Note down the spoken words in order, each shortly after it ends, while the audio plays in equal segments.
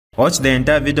Watch the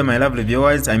entire video, my lovely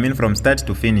viewers, I mean from start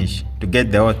to finish, to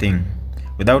get the whole thing.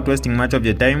 Without wasting much of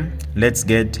your time, let's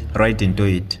get right into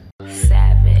it.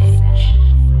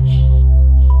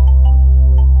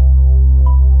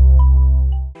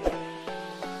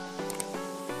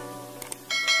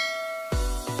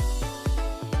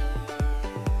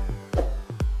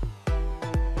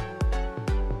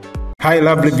 Hi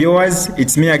lovely viewers,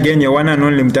 it's me again, your one and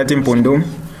only Mutati Mpundu.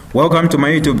 Welcome to my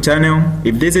YouTube channel.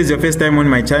 If this is your first time on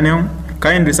my channel,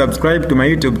 kindly subscribe to my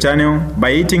YouTube channel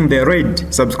by hitting the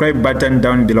red subscribe button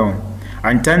down below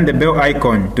and turn the bell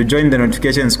icon to join the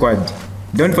notification squad.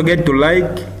 Don't forget to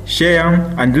like,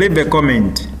 share and leave a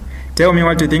comment. Tell me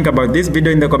what you think about this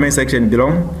video in the comment section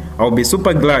below. I'll be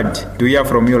super glad to hear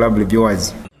from you lovely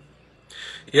viewers.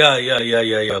 Yeah.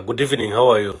 Good evening, how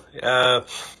are you?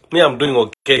 Me, I'm doing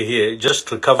okay here, just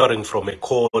recovering from a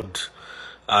cold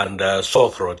and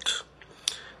sore throat.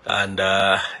 And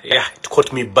yeah, it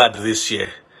caught me bad this year.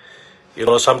 You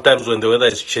know, sometimes when the weather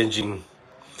is changing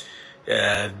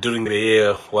during the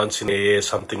year, once in a year,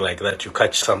 something like that, you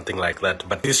catch something like that.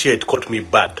 But this year it caught me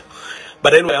bad.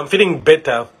 But anyway, I'm feeling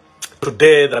better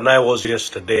today than I was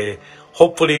yesterday.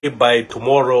 Hopefully by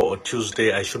tomorrow or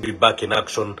Tuesday, I should be back in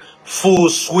action, full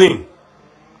swing.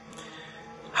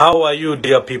 How are you,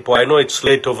 dear people? I know it's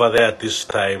late over there at this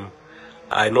time.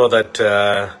 I know that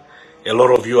a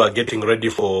lot of you are getting ready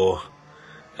for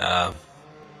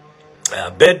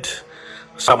bed.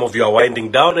 Some of you are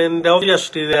winding down, and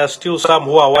obviously there are still some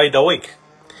who are wide awake.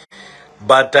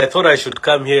 But I thought I should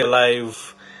come here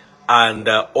live and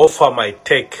offer my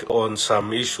take on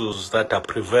some issues that are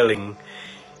prevailing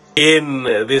in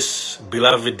this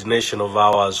beloved nation of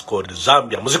ours called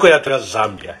Zambia. Muziko yatu ya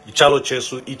Zambia. Ichalo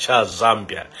chesu icha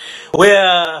Zambia.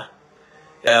 Where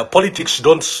politics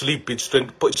don't sleep. It's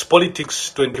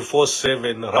politics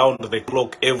 24/7, round the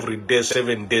clock, every day,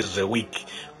 7 days a week.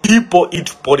 People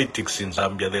eat politics in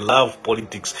Zambia. They love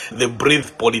politics. They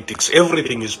breathe politics.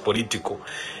 Everything is political.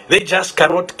 They just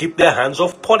cannot keep their hands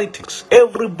off politics.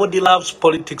 Everybody loves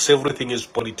politics. Everything is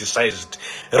politicized.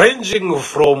 Ranging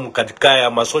from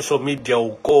katikaya, ma social media,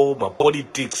 uko, ma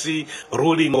politics,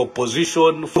 ruling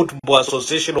opposition, Football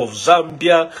Association of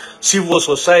Zambia, civil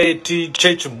society,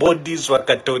 church bodies, wa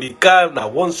Katolika, na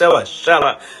wonse wa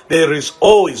shara. There is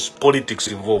always politics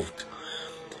involved.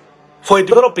 For a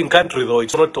developing country, though,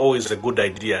 it's not always a good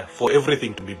idea for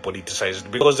everything to be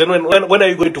politicized. Because then when are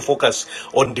you going to focus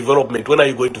on development? When are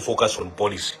you going to focus on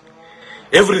policy?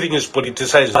 Everything is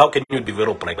politicized. How can you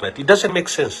develop like that? It doesn't make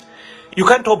sense. You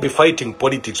can't all be fighting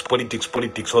politics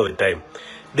all the time.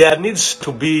 There needs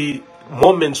to be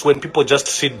moments when people just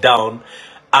sit down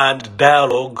and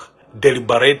dialogue,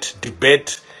 deliberate,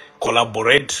 debate,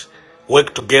 collaborate,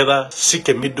 work together, seek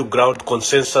a middle ground,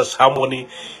 consensus, harmony,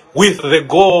 with the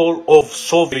goal of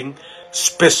solving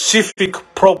specific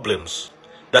problems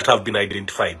that have been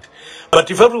identified. But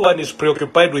if everyone is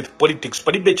preoccupied with politics,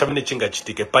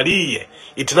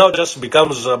 it now just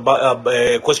becomes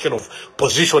a question of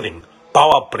positioning,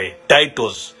 power play,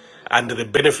 titles, and the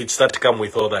benefits that come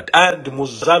with all that. And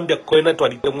Muzambia koena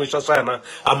twalitemwisha sana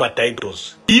ama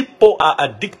titles. People are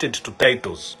addicted to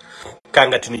titles.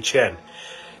 Kangatinichian.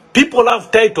 People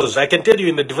love titles. I can tell you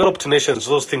in the developed nations,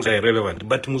 those things are irrelevant.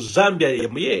 But Muzambia,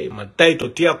 my title,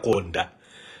 tia konda.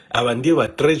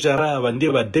 Avandiwa treasurer,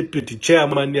 avandiwa deputy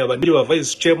chairman, avandiwa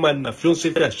vice chairman, na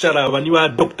fiancé shara,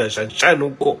 avandiwa doctor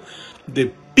shanshanuko. The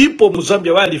people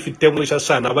Muzambia wali fitemwisha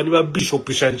sana, avandiwa bishop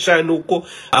shanshanuko,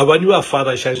 avandiwa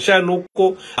father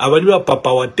shanshanuko, avandiwa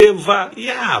papa whatever.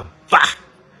 Yeah, bah.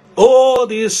 All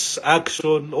this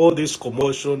action, all this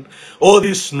commotion, all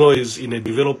this noise in a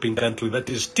developing country that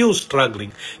is still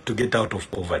struggling to get out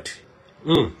of poverty.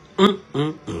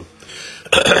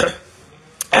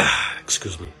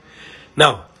 Excuse me.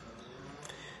 Now,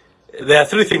 there are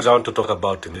three things I want to talk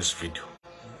about in this video.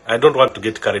 I don't want to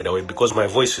get carried away because my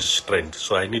voice is strained,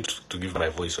 so I need to give my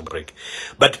voice a break.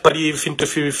 But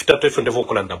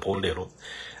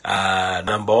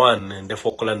number one, and the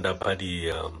Falkland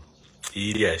party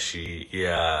ukula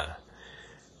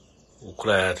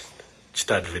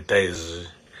chita advertise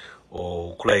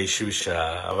or ukula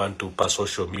ishusha abantu pa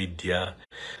social media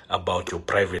about your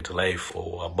private life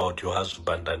or about your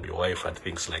husband and your wife and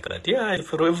things like that. Yeah,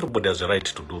 everybody has a right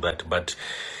to do that, but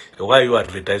why are you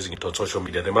advertising it on social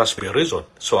media? There must be a reason.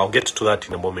 So I'll get to that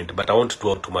in a moment, but I won't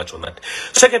dwell too much on that.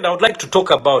 Second, I would like to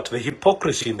talk about the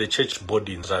hypocrisy in the church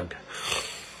body in Zambia.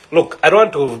 Look, I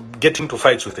don't want to get into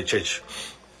fights with the church.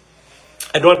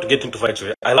 I don't want to get into fights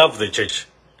with it. I love the church.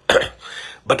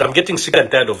 But I'm getting sick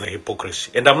and tired of the hypocrisy.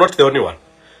 And I'm not the only one.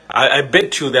 I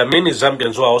bet you there are many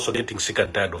Zambians who are also getting sick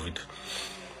and tired of it.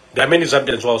 There are many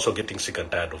Zambians who are also getting sick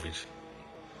and tired of it.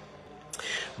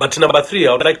 But number three,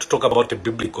 I would like to talk about a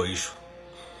biblical issue.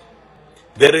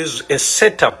 There is a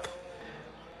setup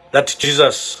that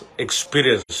Jesus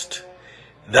experienced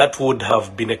that would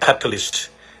have been a catalyst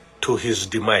to his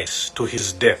demise, to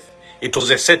his death. It was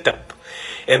a setup.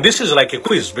 And this is like a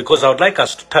quiz, because I would like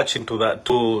us to touch into that,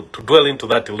 to dwell into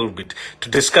that a little bit, to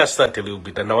discuss that a little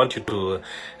bit. And I want you to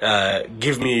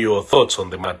give me your thoughts on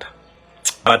the matter.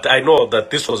 But I know that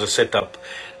this was a setup,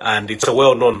 and it's a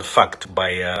well-known fact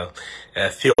by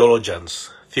theologians,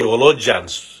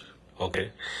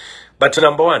 okay? But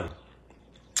number one,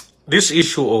 this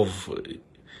issue of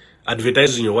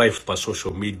advertising your wife per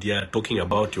social media, talking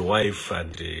about your wife,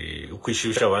 and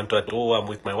oh, I'm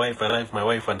with my wife, I love my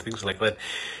wife, and things like that.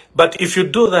 But if you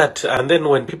do that, and then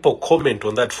when people comment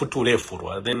on that,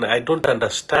 then I don't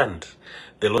understand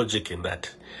the logic in that.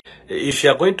 If you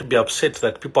are going to be upset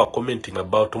that people are commenting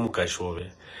about Mukashove,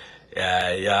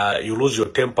 you lose your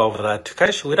temper over that,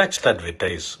 we actually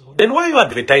advertise. Then why are you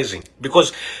advertising?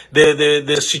 Because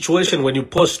the situation when you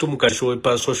post Mukashove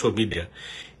per social media,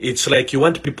 it's like you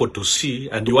want people to see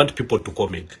and you want people to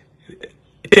comment.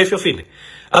 If you're feeling.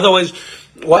 Otherwise,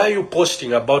 why are you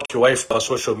posting about your wife per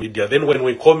social media? Then when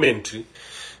we comment,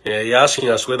 you're asking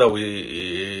us whether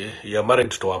you're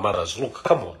married to our mothers. Look,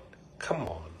 come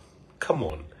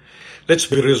on. Let's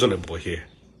be reasonable here,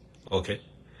 okay?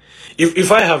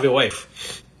 If I have a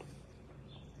wife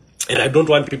and I don't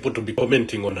want people to be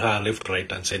commenting on her left, right,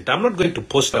 and center, I'm not going to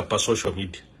post her per social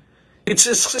media.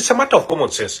 It's a matter of common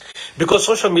sense, because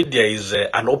social media is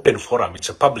an open forum. It's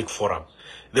a public forum.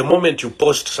 The moment you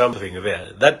post something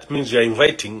there, that means you're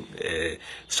inviting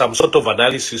some sort of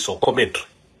analysis or commentary.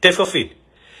 Take your feed.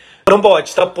 Number one,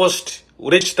 post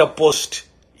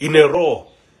in a row,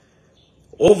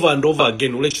 over and over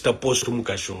again. We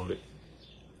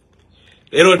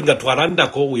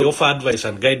offer advice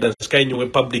and guidance. Kind of a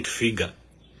public figure.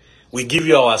 We give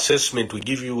you our assessment. We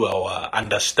give you our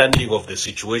understanding of the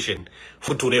situation.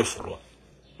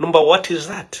 Number, what is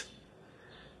that?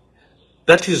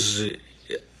 That is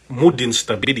mood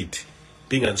instability,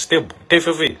 being unstable. If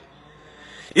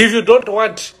you don't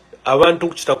want, I want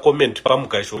to comment,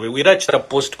 we write a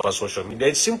post per social media.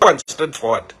 It's simple and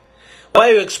straightforward. Why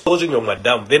are you exposing your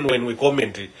madam? Then when we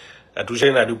comment, I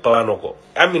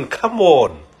mean, come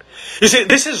on. You see,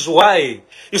 this is why.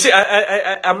 You see,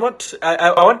 I'm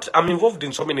involved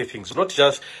in so many things. Not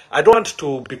just, I don't want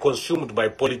to be consumed by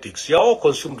politics. You're all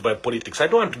consumed by politics. I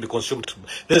don't want to be consumed.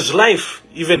 There's life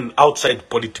even outside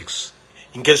politics,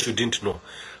 in case you didn't know.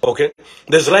 Okay?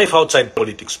 There's life outside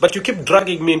politics. But you keep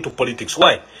dragging me into politics.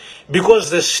 Why? Because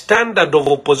the standard of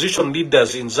opposition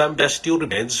leaders in Zambia still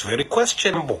remains very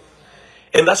questionable.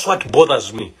 And that's what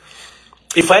bothers me.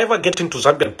 If I ever get into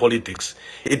Zambian politics,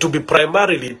 it will be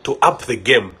primarily to up the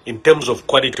game in terms of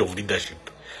quality of leadership.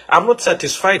 I'm not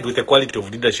satisfied with the quality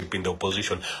of leadership in the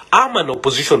opposition. I'm an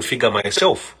opposition figure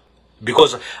myself,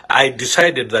 because I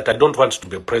decided that I don't want to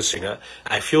be oppressing her.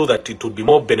 I feel that it would be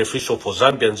more beneficial for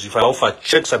Zambians if I offer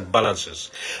checks and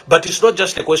balances. But it's not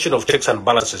just a question of checks and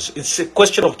balances. It's a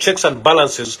question of checks and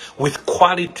balances with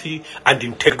quality and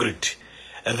integrity.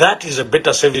 That is a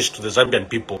better service to the Zambian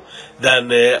people than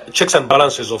checks and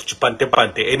balances of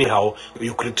chipante-pante. Anyhow,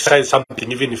 you criticize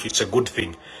something even if it's a good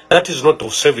thing. That is not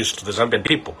of service to the Zambian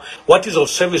people. What is of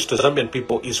service to the Zambian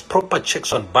people is proper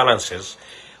checks and balances,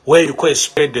 where you call a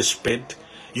spade,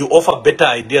 you offer better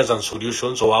ideas and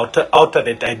solutions, or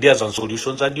alternate ideas and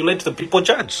solutions, and you let the people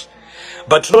judge.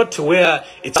 But not where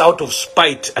it's out of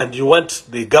spite and you want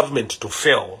the government to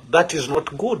fail. That is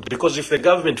not good, because if the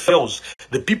government fails,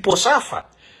 the people suffer.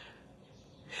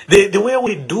 The way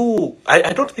we do,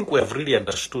 I don't think we have really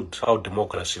understood how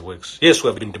democracy works. Yes, we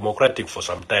have been democratic for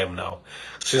some time now,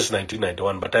 since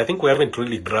 1991, but I think we haven't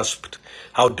really grasped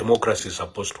how democracy is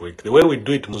supposed to work. The way we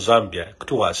do it in Zambia,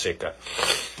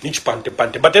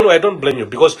 but anyway, I don't blame you,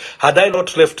 because had I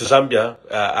not left Zambia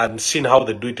and seen how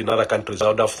they do it in other countries, I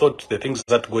would have thought the things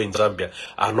that go in Zambia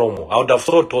are normal. I would have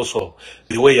thought also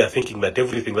the way you're thinking that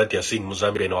everything that you're seeing in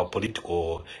Zambia in our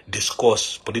political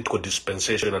discourse, political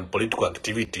dispensation, and political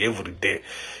activity every day,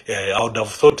 I would have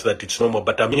thought that it's normal.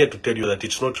 But I'm here to tell you that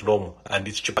it's not normal, and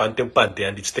it's chipante-pante,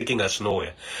 and it's taking us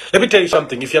nowhere. Let me tell you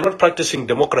something. If you're not practicing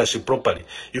democracy properly,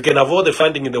 you can have all the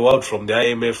funding in the world from the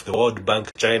IMF, the World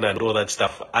Bank, China, and all that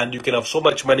stuff, and you can have so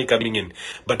much money coming in.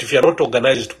 But if you're not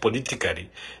organized politically,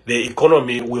 the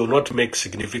economy will not make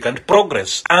significant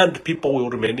progress, and people will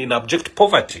remain in abject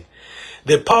poverty.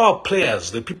 The power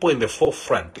players, the people in the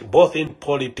forefront, both in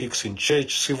politics, in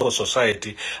church, civil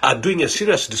society, are doing a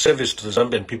serious disservice to the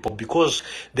Zambian people, because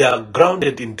they are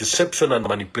grounded in deception and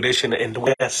manipulation, and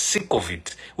we are sick of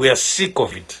it. We are sick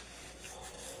of it.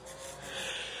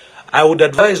 I would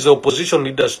advise the opposition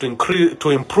leaders to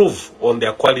improve on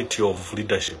their quality of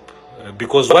leadership.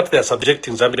 Because what they are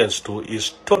subjecting Zambians to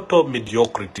is total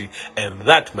mediocrity, and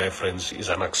that, my friends, is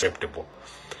unacceptable.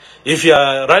 If you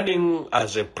are running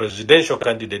as a presidential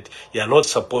candidate, you are not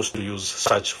supposed to use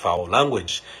such foul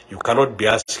language. You cannot be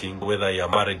asking whether you are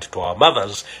married to our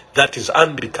mothers. That is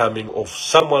unbecoming of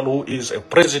someone who is a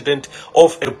president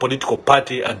of a political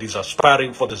party and is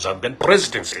aspiring for the Zambian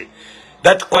presidency.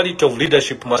 That quality of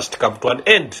leadership must come to an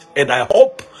end. And I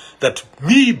hope that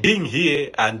me being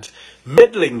here and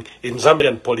meddling in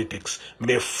Zambian politics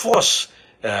may force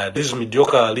these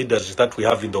mediocre leaders that we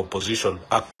have in the opposition,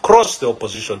 across the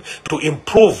opposition, to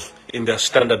improve in their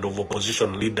standard of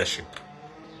opposition leadership.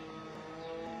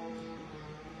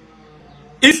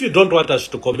 If you don't want us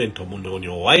to comment on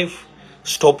your wife,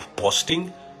 stop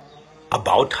posting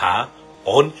about her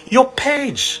on your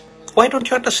page. Why don't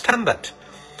you understand that?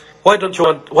 Why don't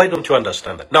you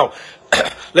understand that? Now,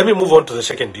 let me move on to the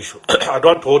second issue. I don't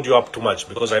want to hold you up too much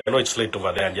because I know it's late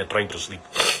over there and you're trying to sleep.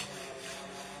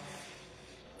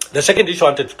 The second issue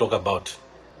I wanted to talk about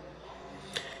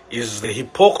is the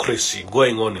hypocrisy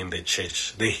going on in the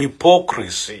church. The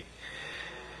hypocrisy.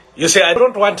 You see, I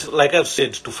don't want, like I've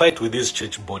said, to fight with these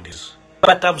church bodies.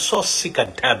 But I'm so sick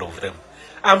and tired of them.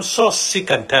 I'm so sick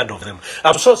and tired of them.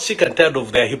 I'm so sick and tired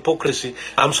of their hypocrisy.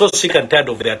 I'm so sick and tired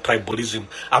of their tribalism.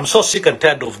 I'm so sick and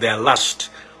tired of their lust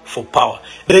for power.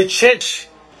 The church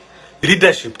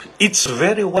leadership eats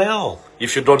very well,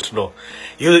 if you don't know.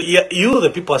 You the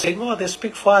people are saying, oh, they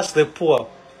speak for us, the poor.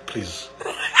 Please.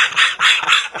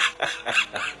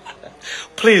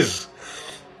 Please.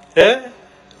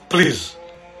 Please.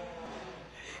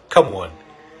 Come on.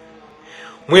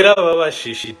 I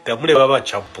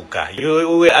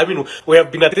mean, we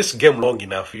have been at this game long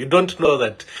enough. You don't know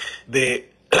that the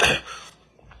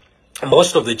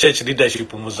most of the church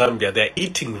leadership in Zambia, they are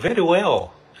eating very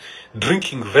well,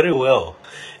 drinking very well.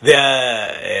 They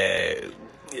are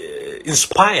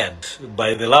inspired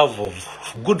by the love of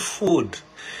good food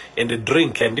and the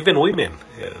drink, and even women,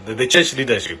 the church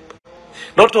leadership.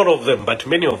 Not all of them, but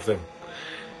many of them.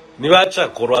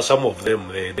 Some of them,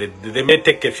 they may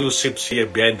take a few sips here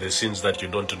behind the scenes that you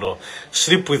don't know.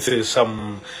 Sleep with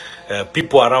some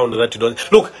people around that you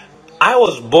don't. Look, I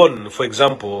was born, for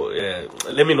example,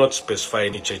 let me not specify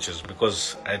any churches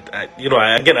because, again,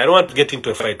 I don't want to get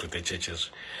into a fight with the churches.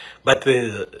 But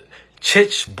the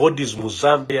church bodies in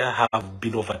Zambia have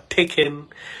been overtaken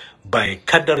by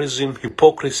cadarism,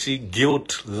 hypocrisy,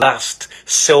 guilt, lust,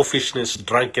 selfishness,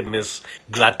 drunkenness,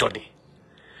 gluttony.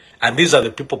 And these are the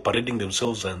people parading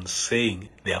themselves and saying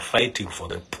they are fighting for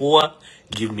the poor.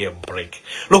 Give me a break.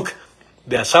 Look,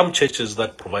 there are some churches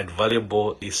that provide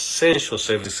valuable, essential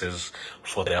services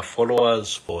for their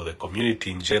followers, for the community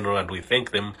in general, and we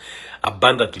thank them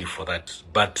abundantly for that.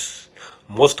 But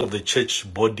most of the church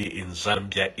body in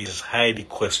Zambia is highly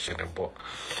questionable.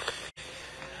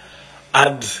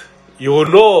 And you will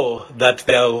know that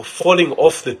they are falling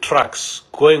off the tracks,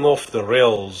 going off the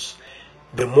rails,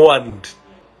 the more and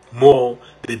more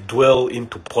they dwell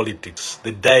into politics,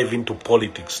 they dive into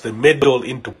politics, they meddle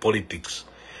into politics.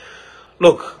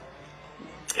 Look,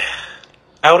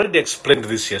 I already explained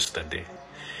this yesterday,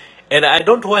 and I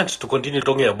don't want to continue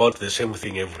talking about the same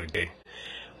thing every day.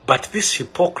 But this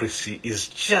hypocrisy is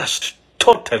just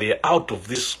totally out of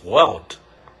this world.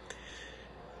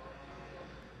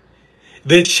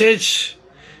 The church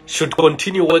should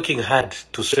continue working hard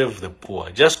to serve the poor.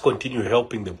 Just continue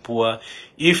helping the poor.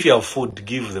 If you have food,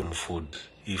 give them food.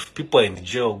 If people are in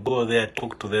jail, go there,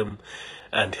 talk to them,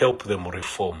 and help them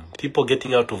reform. People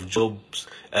getting out of jobs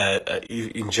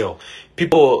in jail.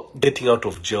 People getting out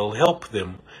of jail, help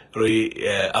them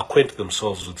acquaint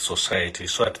themselves with society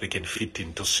so that they can fit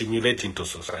into, simulate into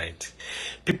society.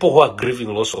 People who are grieving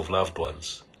loss of loved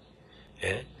ones,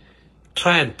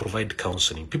 try and provide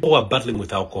counseling. People who are battling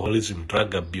with alcoholism,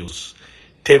 drug abuse,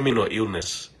 terminal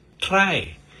illness,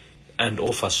 try and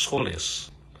offer solace.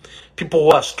 People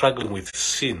who are struggling with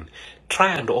sin,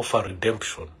 try and offer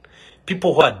redemption.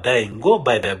 People who are dying, go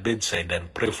by their bedside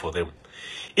and pray for them.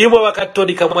 Getting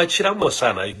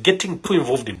too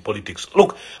involved in politics.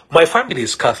 Look, my family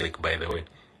is Catholic, by the way.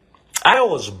 I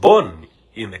was born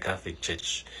in the Catholic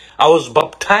Church. I was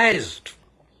baptized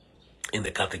in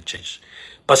the Catholic Church.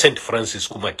 St. Francis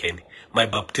Kumakeni. My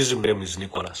baptism name is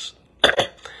Nicholas.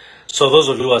 So those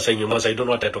of you who are saying, I don't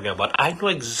know what I'm talking about. I know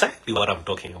exactly what I'm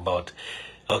talking about.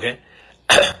 Okay?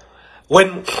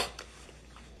 When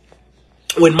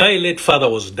my late father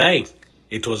was dying,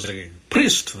 it was a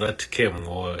priest that came,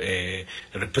 or a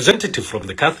representative from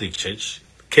the Catholic Church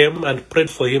came and prayed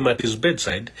for him at his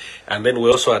bedside. And then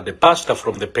we also had the pastor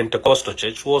from the Pentecostal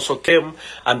church who also came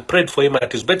and prayed for him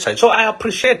at his bedside. So I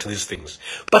appreciate these things.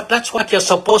 But that's what you're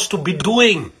supposed to be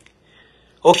doing.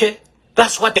 Okay?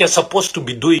 That's what you're supposed to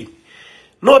be doing.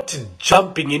 Not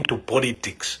jumping into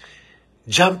politics.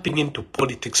 Jumping into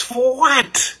politics. For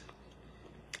what?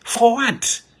 For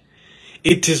what?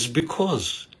 It is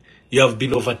because you have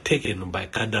been overtaken by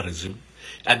cadarism,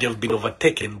 and you have been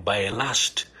overtaken by a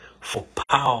lust for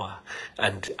power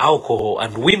and alcohol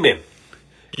and women.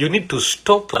 You need to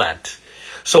stop that.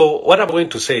 So what I'm going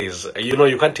to say is,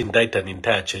 you can't indict an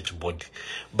entire church body.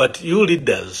 But you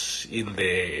leaders in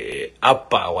the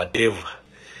upper whatever,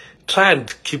 try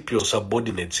and keep your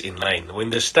subordinates in line. When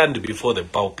they stand before the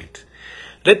pulpit,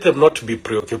 let them not be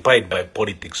preoccupied by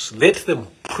politics. Let them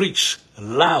preach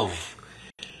love.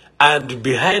 And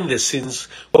behind the scenes,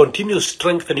 continue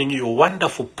strengthening your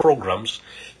wonderful programs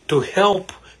to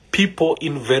help people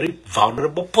in very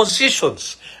vulnerable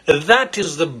positions. That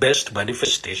is the best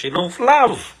manifestation of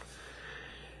love.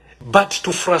 But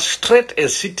to frustrate a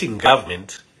sitting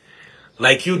government,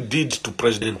 like you did to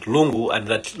President Lungu and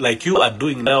that like you are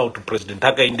doing now to President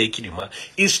Hakainde Hichilema,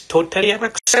 is totally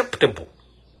unacceptable.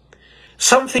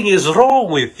 Something is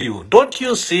wrong with you. Don't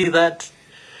you see that?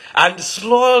 And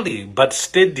slowly but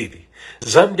steadily,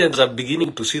 Zambians are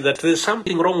beginning to see that there's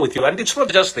something wrong with you. And it's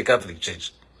not just the Catholic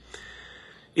Church.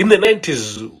 In the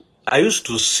 90s, I used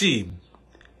to see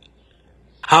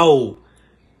how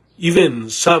even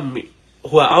some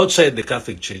who are outside the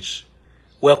Catholic Church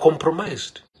were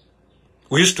compromised.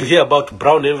 We used to hear about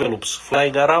brown envelopes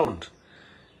flying around.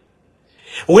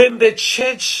 When the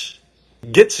church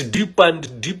gets deeper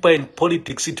and deeper in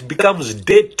politics, it becomes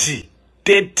dirty.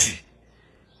 Dirty.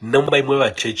 Number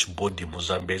one church body,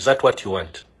 Mozambique. Is that what you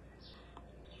want?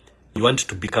 You want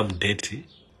to become dirty?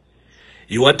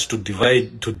 You want to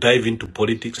dive into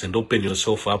politics and open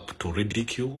yourself up to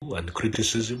ridicule and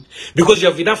criticism? Because you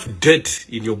have enough dirt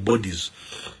in your bodies,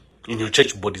 in your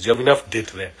church bodies. You have enough dirt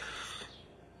there.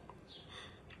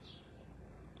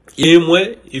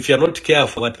 If you're not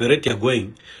careful at the rate you're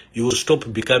going, you will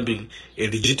stop becoming a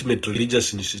legitimate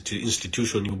religious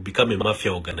institution. You become a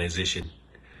mafia organization.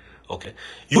 Okay?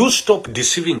 You stop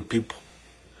deceiving people.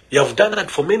 You have done that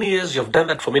for many years. You have done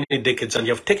that for many decades. And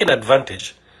you have taken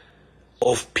advantage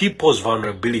of people's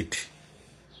vulnerability.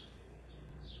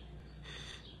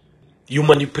 You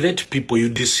manipulate people. You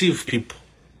deceive people.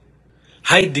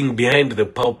 Hiding behind the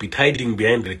pulpit, hiding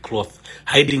behind the cloth,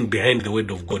 hiding behind the word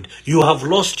of God. You have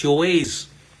lost your ways.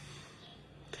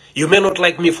 You may not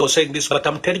like me for saying this, but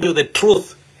I'm telling you the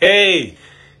truth. Hey,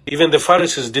 even the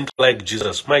Pharisees didn't like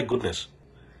Jesus. My goodness.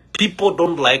 People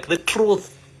don't like the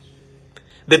truth.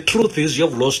 The truth is you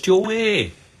have lost your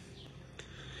way.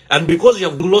 And because you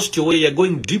have lost your way, you're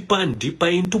going deeper and deeper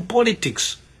into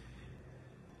politics.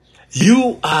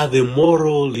 You are the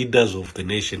moral leaders of the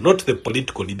nation, not the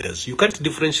political leaders. You can't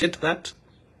differentiate that.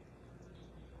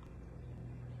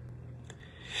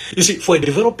 You see, for a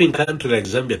developing country like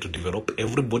Zambia to develop,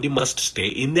 everybody must stay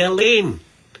in their lane.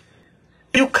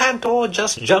 You can't all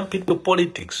just jump into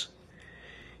politics.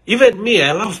 Even me,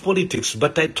 I love politics,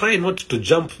 but I try not to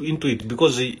jump into it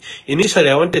because initially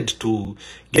I wanted to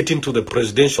get into the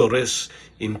presidential race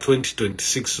in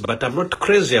 2026, but I'm not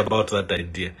crazy about that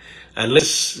idea.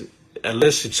 Unless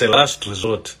it's a last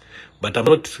resort. But I'm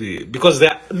not, because there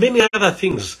are many other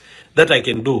things that I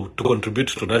can do to contribute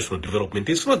to national development.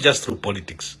 It's not just through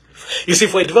politics. You see,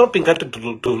 for a developing country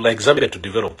to like Zambia to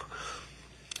develop,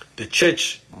 the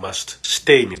church must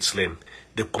stay in its lane.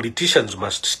 The politicians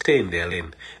must stay in their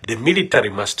lane. The military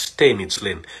must stay in its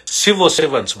lane. Civil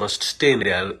servants must stay in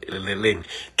their lane.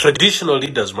 Traditional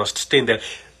leaders must stay in their lane.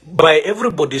 By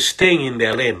everybody staying in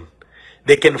their lane,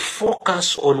 they can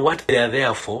focus on what they are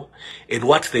there for and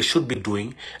what they should be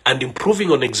doing and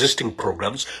improving on existing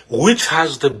programs, which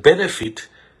has the benefit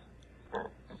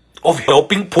of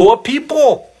helping poor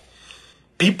people.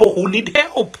 People who need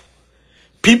help.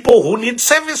 People who need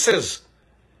services.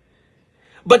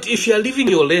 But if you are leaving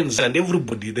your lanes and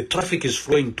everybody, the traffic is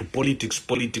flowing to politics,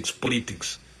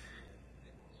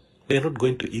 they are not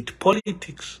going to eat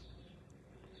politics.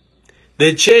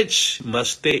 The church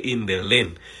must stay in their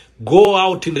lane. Go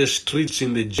out in the streets,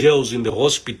 in the jails, in the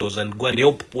hospitals, and go and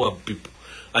help poor people,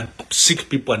 and sick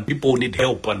people, and people who need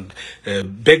help, and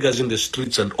beggars in the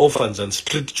streets, and orphans, and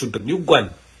street children. You go and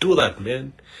do that,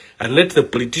 man. And let the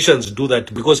politicians do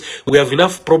that, because we have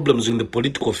enough problems in the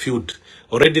political field.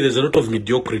 Already there's a lot of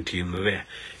mediocrity in there.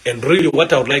 And really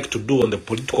what I would like to do on the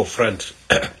political front,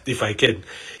 if I can,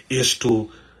 is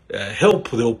to help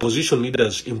the opposition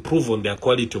leaders improve on their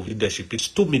quality of leadership. It's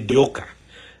too mediocre.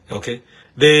 Okay?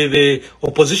 The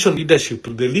opposition leadership,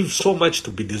 they leave so much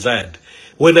to be desired.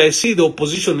 When I see the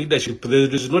opposition leadership,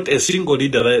 there is not a single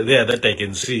leader there that I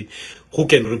can see who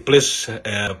can replace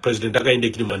President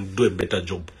Hakainde and do a better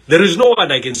job. There is no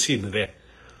one I can see in there.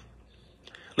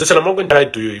 Listen, I'm not going to lie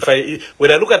to you. When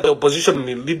I look at the opposition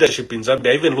leadership in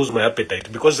Zambia, I even lose my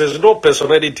appetite because there's no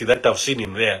personality that I've seen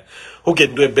in there who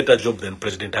can do a better job than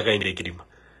President Hakainde.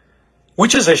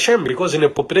 Which is a shame because in a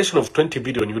population of 20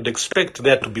 billion, you'd expect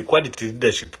there to be quality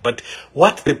leadership. But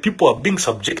what the people are being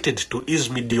subjected to is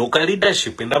mediocre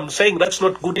leadership. And I'm saying that's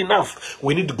not good enough.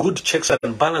 We need good checks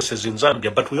and balances in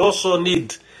Zambia. But we also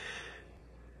need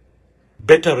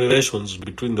better relations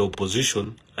between the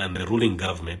opposition and the ruling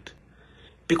government.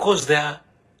 Because there are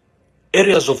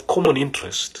areas of common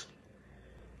interest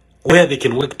where they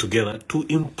can work together to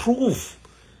improve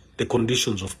the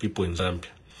conditions of people in Zambia.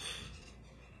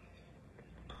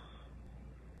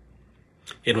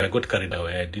 Anyway, I got carried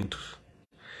away. I didn't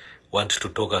want to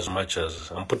talk as much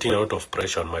as I'm putting a lot of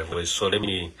pressure on my voice. So let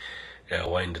me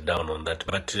wind down on that.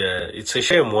 But it's a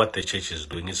shame what the church is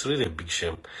doing. It's really a big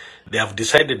shame. They have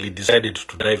decided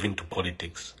to dive into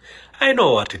politics. I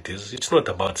know what it is. It's not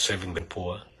about saving the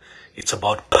poor. It's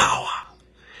about power.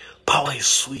 Power is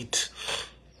sweet.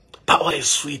 Power is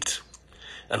sweet.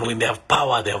 And when they have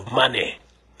power, they have money.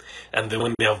 And then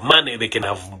when they have money, they can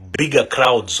have bigger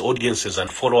crowds, audiences, and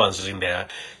followers in their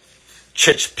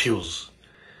church pews.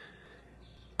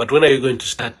 But when are you going to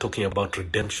start talking about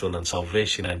redemption and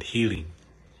salvation and healing?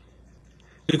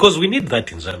 Because we need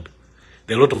that in Zambia.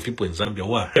 There are a lot of people in Zambia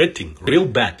who are hurting real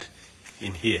bad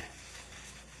in here,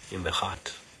 in the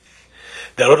heart.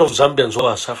 There are a lot of Zambians who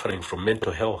are suffering from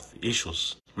mental health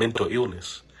issues, mental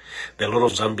illness. There are a lot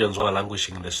of Zambians who are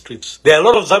languishing in the streets. There are a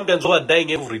lot of Zambians who are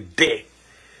dying every day.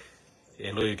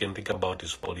 And all you can think about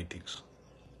is politics.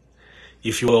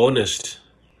 If you are honest,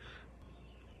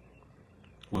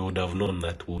 we would have known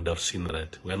that, we would have seen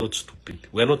that. We are not stupid.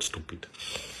 We are not stupid.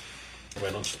 We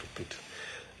are not stupid.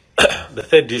 The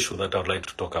third issue that I would like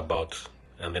to talk about,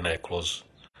 and then I close.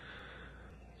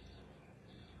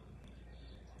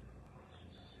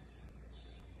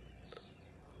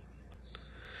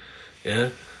 Yeah.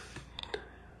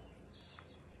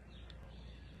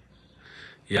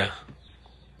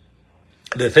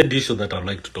 The third issue that I'd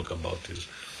like to talk about is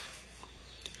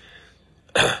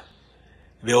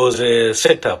there was a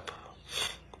setup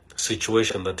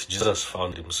situation that Jesus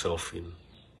found himself in.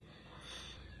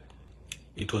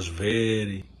 It was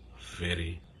very,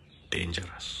 very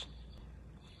dangerous.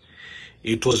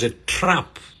 It was a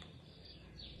trap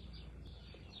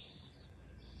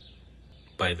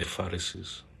by the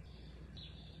Pharisees.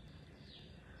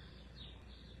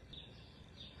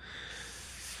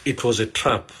 It was a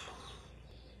trap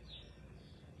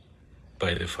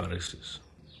by the Pharisees.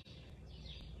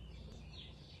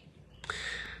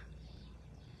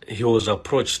 He was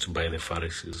approached by the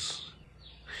Pharisees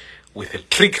with a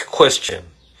trick question.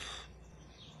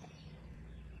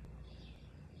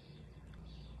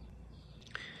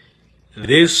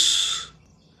 This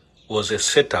was a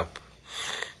setup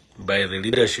by the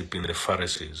leadership in the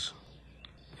Pharisees,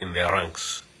 in their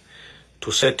ranks,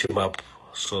 to set him up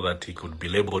so that he could be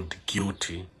labeled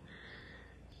guilty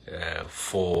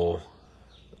for,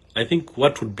 I think,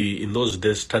 what would be in those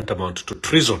days tantamount to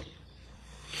treason.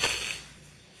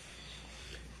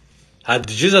 Had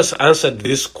Jesus answered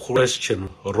this question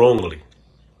wrongly,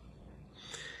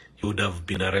 he would have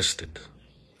been arrested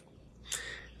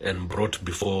and brought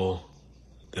before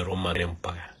the Roman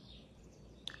Empire.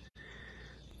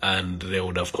 And they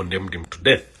would have condemned him to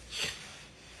death.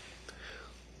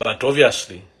 But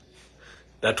obviously,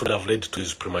 that would have led to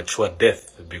his premature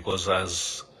death, because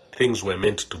as things were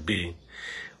meant to be,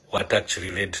 what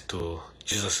actually led to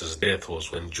Jesus' death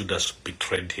was when Judas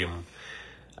betrayed him,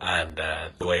 and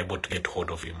they were able to get hold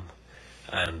of him.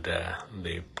 And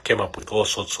they came up with all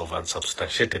sorts of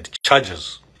unsubstantiated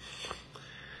charges.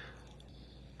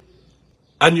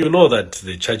 And you know that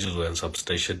the charges were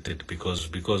unsubstantiated because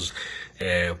Pontius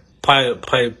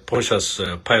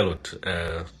Pilate,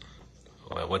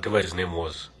 whatever his name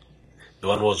was, the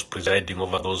one who was presiding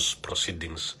over those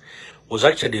proceedings, was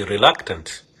actually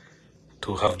reluctant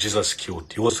to have Jesus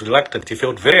killed. He was reluctant. He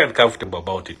felt very uncomfortable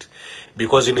about it,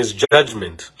 because in his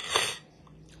judgment,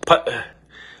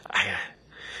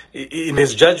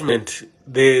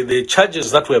 the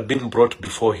charges that were being brought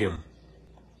before him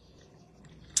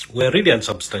were really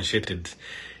unsubstantiated,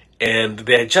 and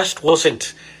there just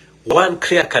wasn't one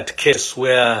clear-cut case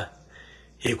where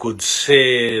he could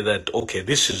say that, okay,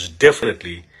 this is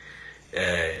definitely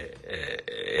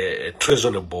a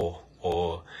treasonable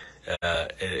or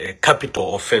a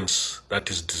capital offense that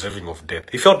is deserving of death.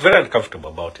 He felt very uncomfortable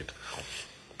about it.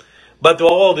 But there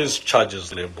were all these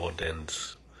charges labeled, and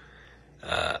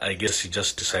I guess he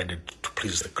just decided to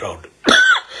please the crowd.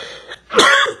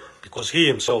 Because he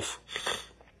himself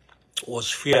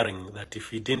was fearing that if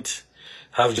he didn't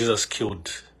have Jesus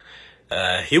killed,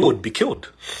 he would be killed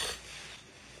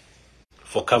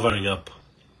for covering up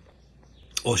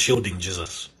or shielding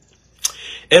Jesus.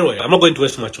 Anyway, I'm not going to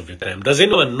waste much of your time. Does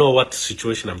anyone know what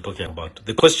situation I'm talking about?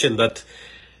 The question that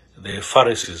the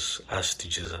Pharisees asked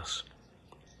Jesus.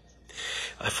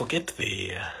 I forget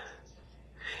the...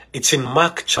 it's in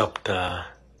Mark chapter...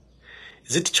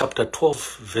 Is it chapter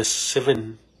 12, verse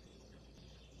 7?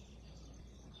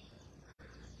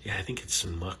 Yeah, I think it's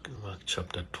in Mark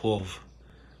chapter 12,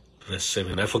 verse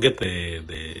 7. I forget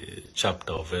the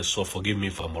chapter or verse, so forgive me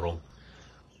if I'm wrong.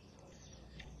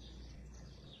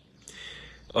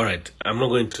 All right, I'm not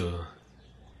going to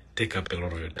take up a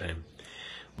lot of your time.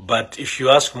 But if you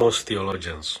ask most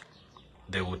theologians,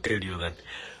 they will tell you that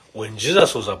when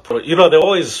Jesus was approached, you know, they were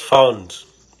always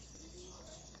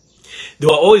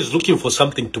looking for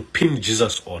something to pin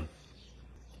Jesus on.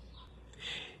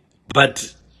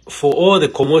 But for all the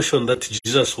commotion that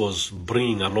Jesus was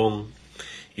bringing along,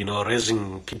 you know,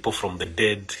 raising people from the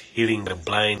dead, healing the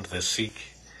blind, the sick,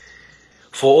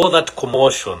 for all that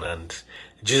commotion and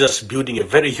Jesus building a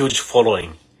very huge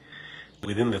following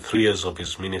within the 3 years of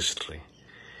his ministry,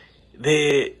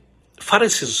 the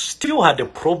Pharisees still had a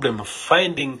problem of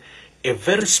finding a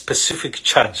very specific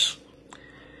charge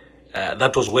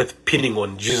that was worth pinning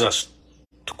on Jesus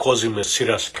to cause him a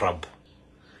serious trouble.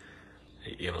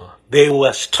 You know, they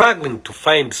were struggling to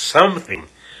find something,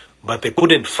 but they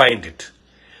couldn't find it.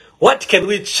 What can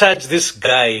we charge this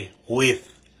guy with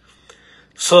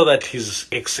so that he's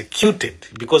executed?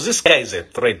 Because this guy is a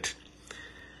threat.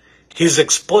 He's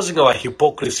exposing our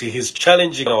hypocrisy. He's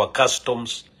challenging our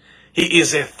customs. He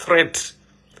is a threat.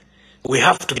 We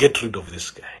have to get rid of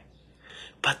this guy.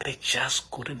 But they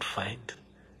just couldn't find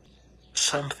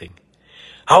something.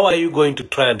 How are you going to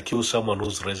try and kill someone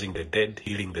who's raising the dead,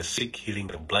 healing the sick, healing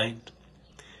the blind?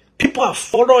 People are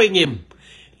following him,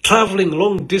 traveling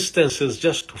long distances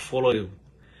just to follow him.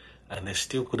 And they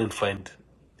still couldn't find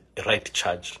the right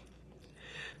charge.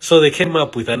 So they came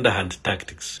up with underhand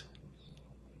tactics.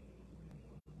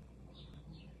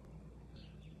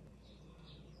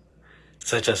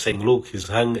 Such as saying, look, he's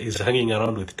hanging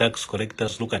around with tax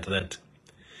collectors, look at that.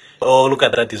 Oh, look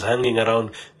at that, he's hanging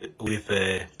around with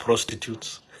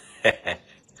prostitutes.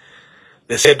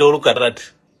 They said, oh, look at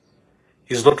that.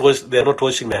 They're not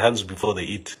washing their hands before they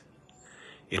eat.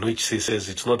 In which he says,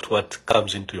 it's not what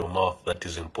comes into your mouth that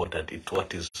is important. It's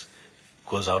what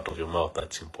goes out of your mouth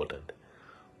that's important.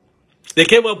 They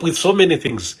came up with so many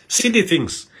things, silly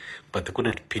things, but they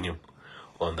couldn't pin him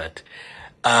on that.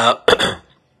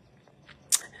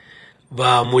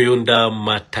 Muyunda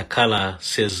Matakala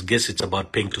says, guess it's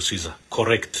about paying to Caesar.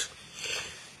 Correct.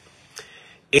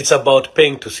 It's about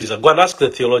paying to Caesar. Go and ask the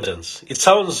theologians. It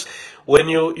sounds, when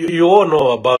you all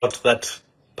know about that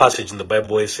passage in the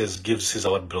Bible where it says, give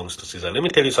Caesar what belongs to Caesar. Let me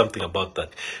tell you something about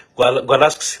that. Go and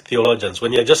ask theologians.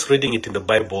 When you're just reading it in the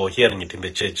Bible or hearing it in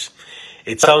the church,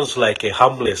 it sounds like a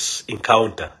harmless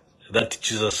encounter that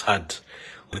Jesus had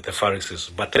with the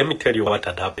Pharisees. But let me tell you what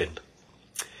had happened.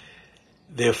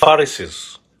 The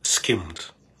Pharisees schemed,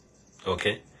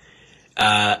 okay?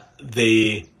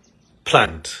 They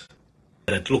planned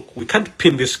that, look, we can't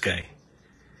pin this guy.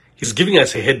 He's giving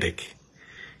us a headache.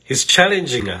 He's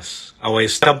challenging us, our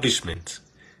establishment,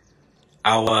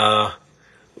 our,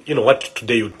 you know, what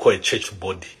today you would call a church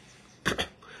body,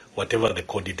 whatever they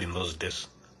called it in those days.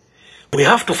 We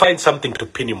have to find something to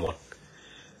pin him on,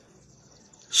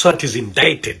 so that he's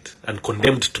indicted and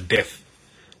condemned to death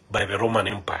by the Roman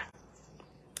Empire.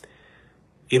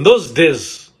 In those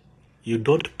days, you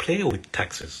don't play with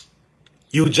taxes.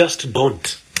 You just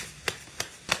don't.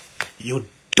 You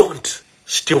don't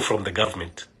steal from the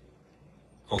government.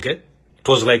 Okay? It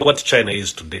was like what China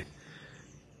is today.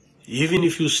 Even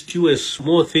if you steal a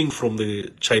small thing from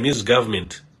the Chinese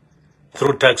government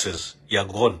through taxes, you're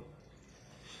gone.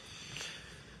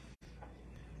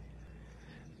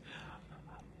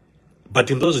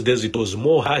 But in those days, it was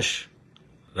more harsh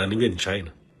than even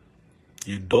China.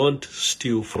 You don't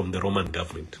steal from the Roman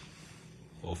government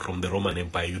or from the Roman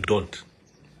Empire. You don't.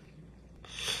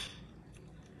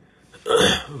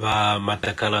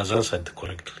 Matakala has answered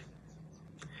correctly.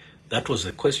 That was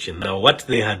the question. Now, what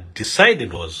they had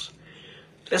decided was,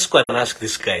 let's go and ask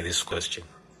this guy this question.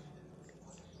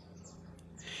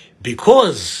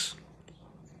 Because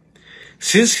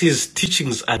since his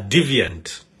teachings are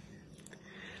deviant,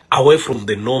 away from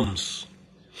the norms,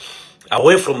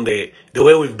 away from the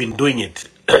way we've been doing it,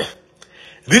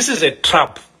 this is a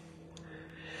trap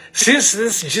Since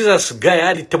this Jesus guy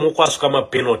had temokwasu kama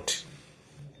penalty,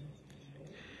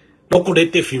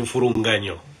 nokulete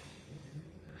fimfurunganyo,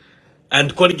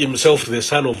 and calling himself the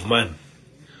Son of Man,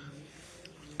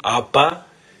 apa,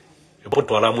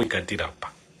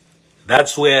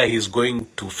 that's where he's going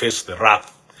to face the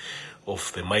wrath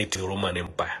of the mighty Roman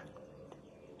Empire.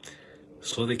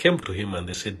 So they came to him and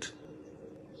they said,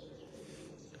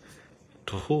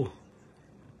 to who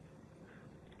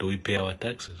do we pay our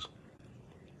taxes?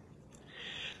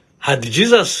 Had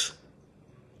Jesus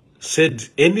said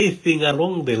anything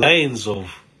along the lines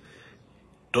of,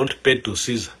 don't pay to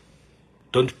Caesar,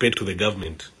 don't pay to the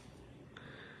government,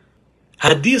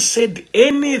 had he said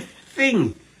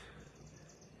anything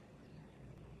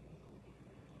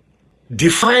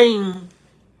defying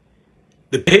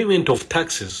the payment of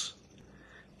taxes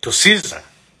to Caesar,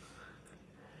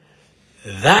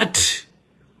 that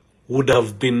would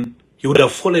have been, he would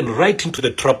have fallen right into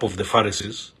the trap of the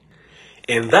Pharisees.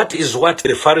 And that is what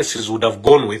the Pharisees would have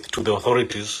gone with to the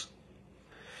authorities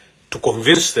to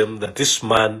convince them that this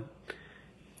man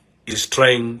is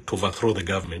trying to overthrow the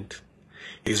government,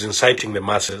 is inciting the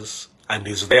masses, and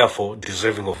is therefore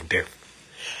deserving of death.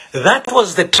 That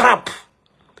was the trap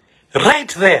right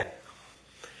there.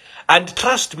 And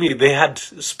trust me, they had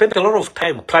spent a lot of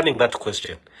time planning that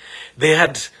question. They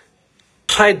had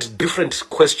tried different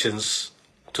questions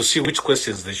to see which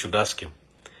questions they should ask him.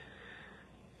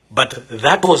 But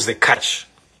that was the catch.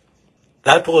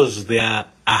 That was their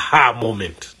aha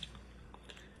moment.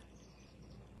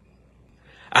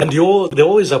 And they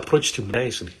always approached him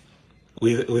nicely,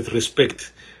 with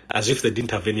respect, as if they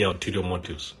didn't have any ulterior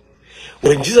motives.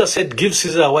 When Jesus said, give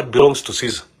Caesar what belongs to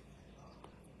Caesar,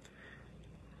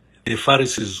 the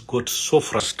Pharisees got so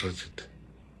frustrated.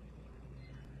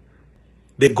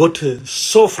 They got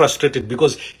so frustrated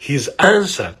because his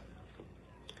answer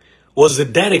was the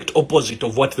direct opposite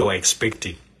of what they were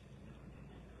expecting.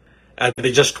 And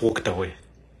they just walked away.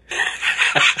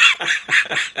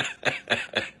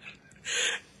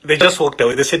 They just walked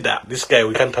away. They said, this guy,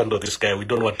 we can't handle this guy. We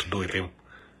don't want to do with him.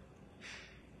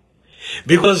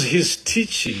 Because his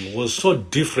teaching was so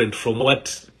different from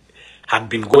what had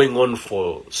been going on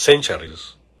for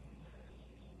centuries.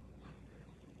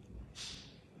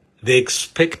 They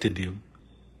expected him.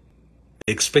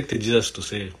 They expected Jesus to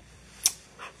say,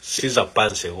 Caesar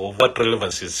Panse, or what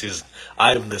relevance is Caesar?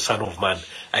 I am the Son of Man.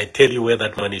 I tell you where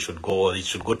that money should go, or it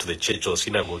should go to the church or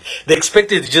synagogue. They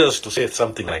expected Jesus to say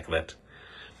something like that.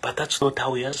 But that's not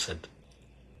how he answered.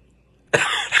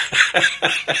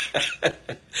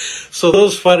 So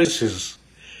those Pharisees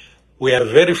were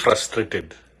very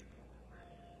frustrated.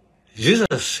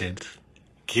 Jesus said,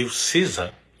 give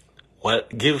Caesar what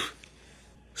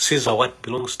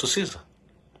belongs to Caesar.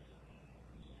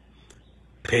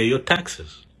 Pay your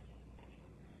taxes.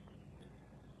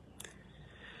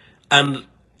 And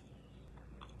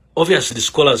obviously the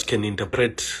scholars can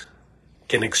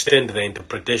extend the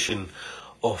interpretation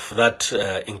of that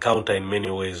encounter in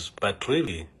many ways, but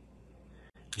really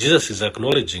Jesus is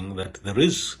acknowledging that there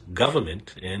is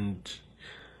government and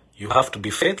you have to be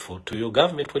faithful to your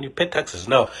government when you pay taxes.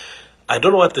 Now, I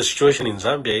don't know what the situation in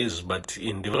Zambia is, but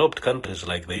in developed countries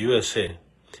like the USA,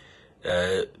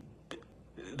 the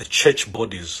church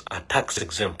bodies are tax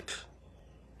exempt.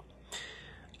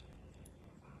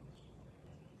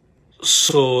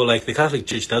 So, like, the Catholic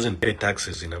Church doesn't pay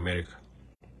taxes in America.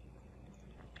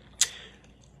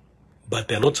 But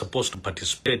they're not supposed to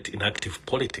participate in active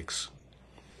politics.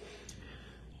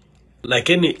 Like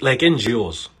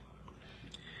NGOs.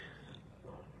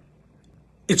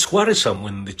 It's worrisome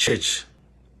when the church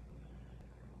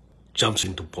jumps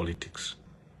into politics.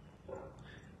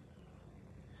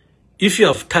 If you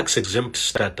have tax-exempt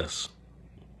status,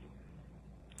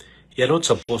 you're not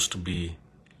supposed to be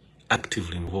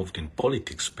actively involved in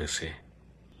politics per se.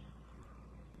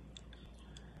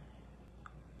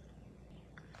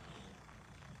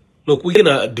 Look, we're going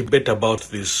to debate about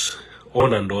this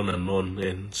on and on and on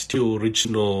and still reach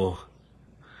no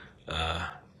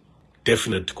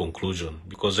definite conclusion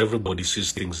because everybody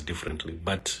sees things differently.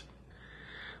 But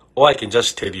all I can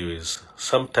just tell you is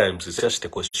sometimes it's just a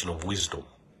question of wisdom.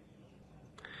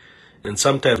 And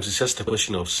sometimes it's just a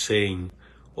question of saying,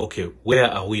 okay,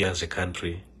 where are we as a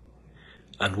country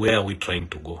and where are we trying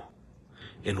to go?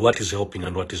 And what is helping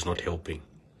and what is not helping?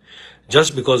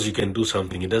 Just because you can do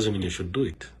something, it doesn't mean you should do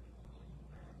it.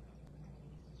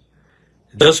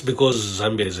 Just because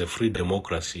Zambia is a free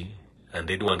democracy and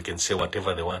anyone can say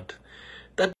whatever they want,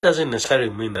 that doesn't necessarily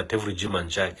mean that every Jim and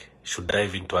Jack should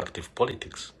dive into active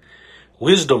politics.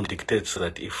 Wisdom dictates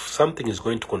that if something is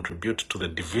going to contribute to the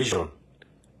division,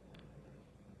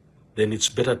 then it's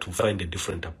better to find a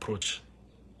different approach.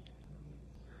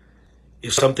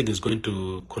 if something is going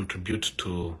to contribute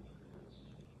to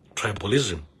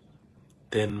tribalism,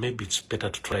 then maybe it's better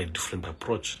to try a different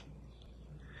approach.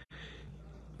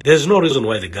 There's no reason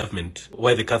why the government,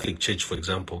 why the Catholic Church, for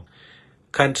example,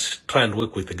 can't try and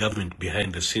work with the government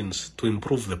behind the scenes to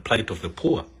improve the plight of the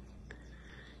poor.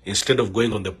 Instead of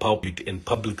going on the pulpit and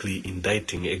publicly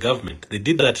indicting a government. They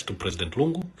did that to President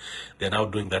Lungu. They're now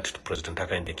doing that to President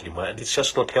Hakainde, and it's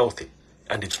just not healthy,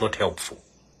 and it's not helpful.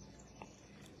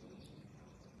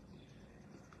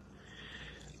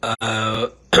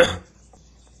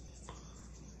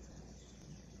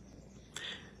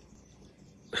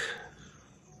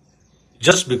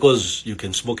 Just because you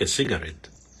can smoke a cigarette,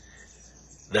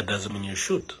 that doesn't mean you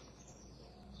should.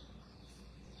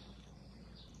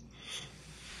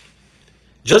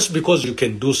 Just because you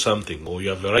can do something, or you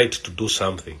have the right to do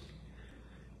something,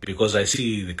 because I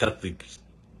see the Catholic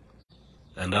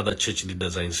and other church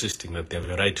leaders are insisting that they have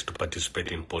a right to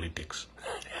participate in politics.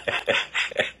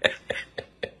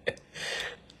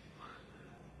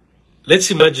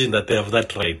 Let's imagine that they have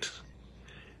that right.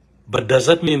 But does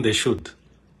that mean they should?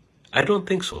 I don't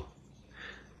think so.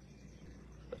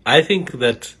 I think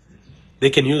that they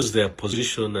can use their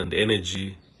position and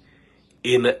energy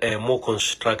in a more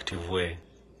constructive way,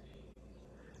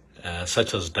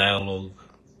 such as dialogue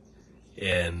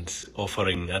and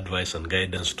offering advice and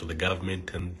guidance to the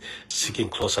government and seeking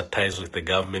closer ties with the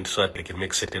government so that they can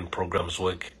make certain programs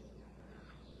work.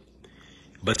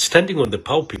 But standing on the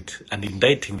pulpit and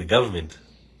indicting the government,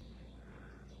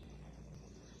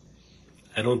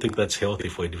 I don't think that's healthy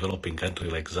for a developing country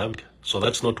like Zambia. So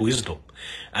that's not wisdom.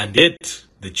 And yet,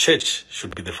 the church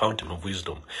should be the fountain of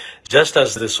wisdom. Just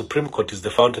as the Supreme Court is the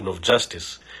fountain of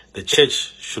justice, the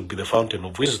church should be the fountain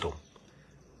of wisdom.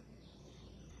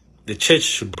 The church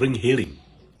should bring healing,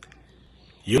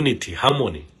 unity,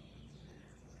 harmony,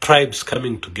 tribes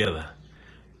coming together,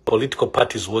 political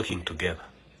parties working together.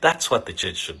 That's what the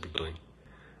church should be doing.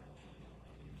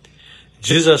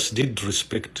 Jesus did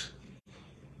respect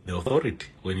the authority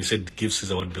when he said, give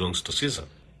Caesar what belongs to Caesar.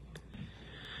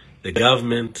 The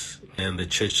government and the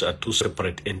church are two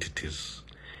separate entities,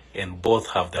 and both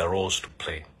have their roles to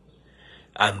play,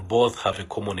 and both have a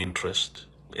common interest,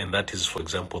 and that is, for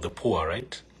example, the poor,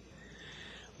 right?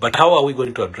 But how are we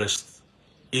going to address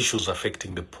issues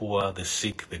affecting the poor, the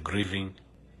sick, the grieving?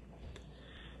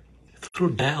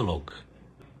 Through dialogue,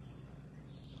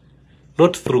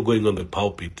 not through going on the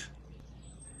pulpit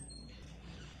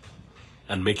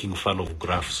and making fun of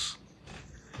graphs.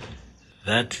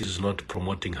 That is not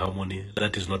promoting harmony.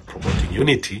 That is not promoting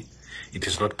unity. It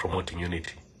is not promoting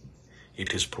unity.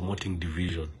 It is promoting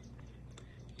division.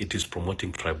 It is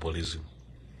promoting tribalism.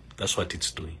 That's what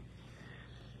it's doing.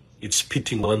 It's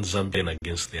pitting one Zambian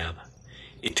against the other.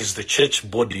 It is the church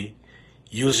body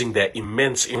using their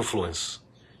immense influence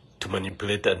to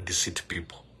manipulate and deceive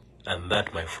people. And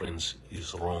that, my friends,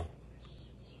 is wrong.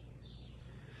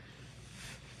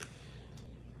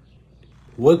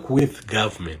 Work with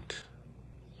government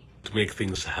to make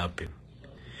things happen.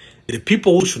 The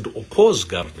people who should oppose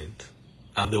government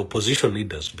are the opposition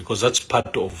leaders, because that's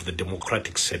part of the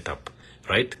democratic setup,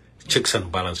 right? Checks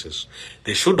and balances.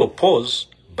 They should oppose,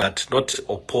 but not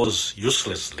oppose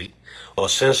uselessly or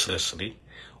senselessly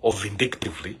or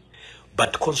vindictively,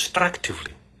 but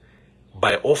constructively,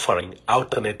 by offering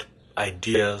alternate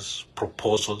ideas,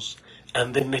 proposals,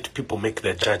 and then let people make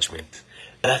their judgment.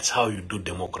 That's how you do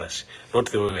democracy,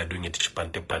 not the way we are doing it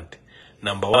chipante-pante.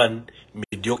 Number one,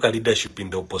 mediocre leadership in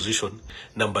the opposition.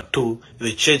 Number two,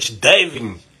 the church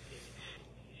diving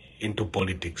into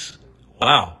politics.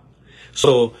 Wow.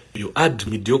 So you add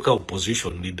mediocre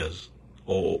opposition leaders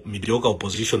or mediocre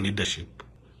opposition leadership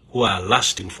who are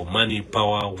lasting for money,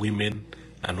 power, women,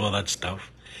 and all that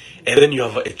stuff. And then you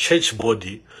have a church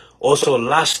body also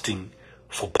lasting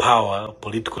for power,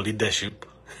 political leadership.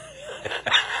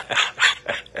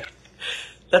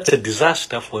 That's a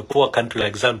disaster for a poor country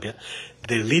like Zambia.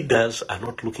 The leaders are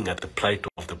not looking at the plight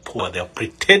of the poor. They are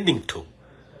pretending to,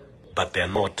 but they are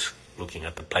not looking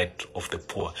at the plight of the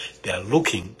poor. They are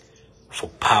looking for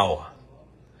power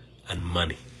and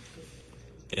money.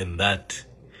 And that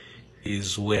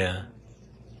is where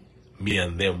me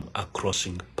and them are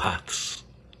crossing paths.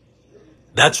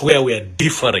 That's where we are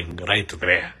differing right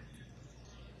there.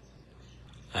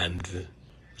 And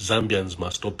Zambians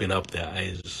must open up their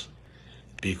eyes,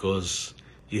 because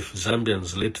if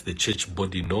Zambians let the church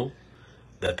body know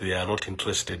that they are not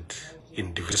interested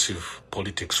in divisive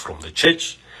politics from the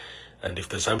church, and if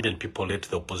the Zambian people let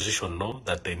the opposition know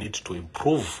that they need to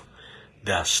improve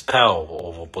their style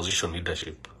of opposition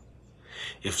leadership,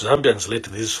 if Zambians let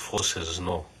these forces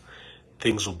know,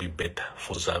 things will be better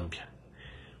for Zambia.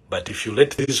 But if you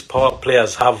let these power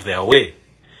players have their way,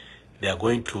 they are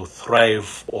going to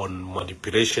thrive on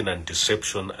manipulation and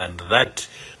deception, and that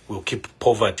will keep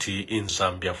poverty in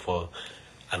Zambia for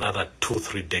another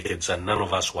 2-3 decades, and none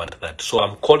of us want that. So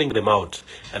I'm calling them out,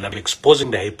 and I'm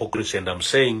exposing their hypocrisy, and I'm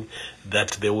saying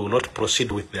that they will not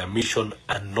proceed with their mission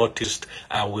unnoticed.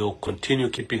 I will continue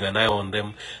keeping an eye on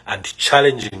them and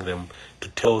challenging them to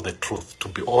tell the truth, to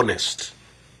be honest.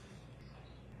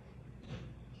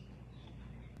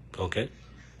 Okay?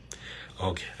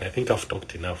 Okay, I think I've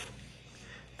talked enough.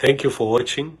 Thank you for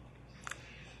watching,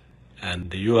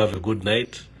 and you have a good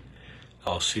night.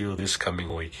 I'll see you this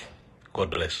coming week. God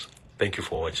bless. Thank you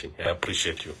for watching. I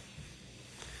appreciate you.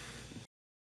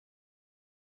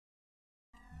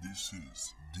 This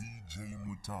is DJ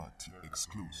Mutati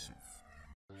exclusive.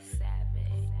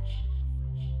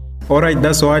 Alright,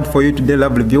 that's all for you today,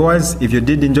 lovely viewers. If you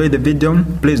did enjoy the video,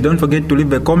 please don't forget to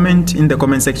leave a comment in the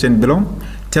comment section below.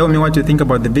 Tell me what you think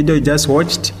about the video you just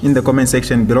watched in the comment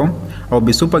section below. I'll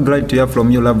be super glad to hear from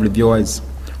you, lovely viewers.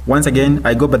 Once again,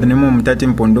 I go by the name of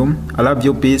Mutati Mpundu. I love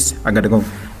you, peace, I gotta go.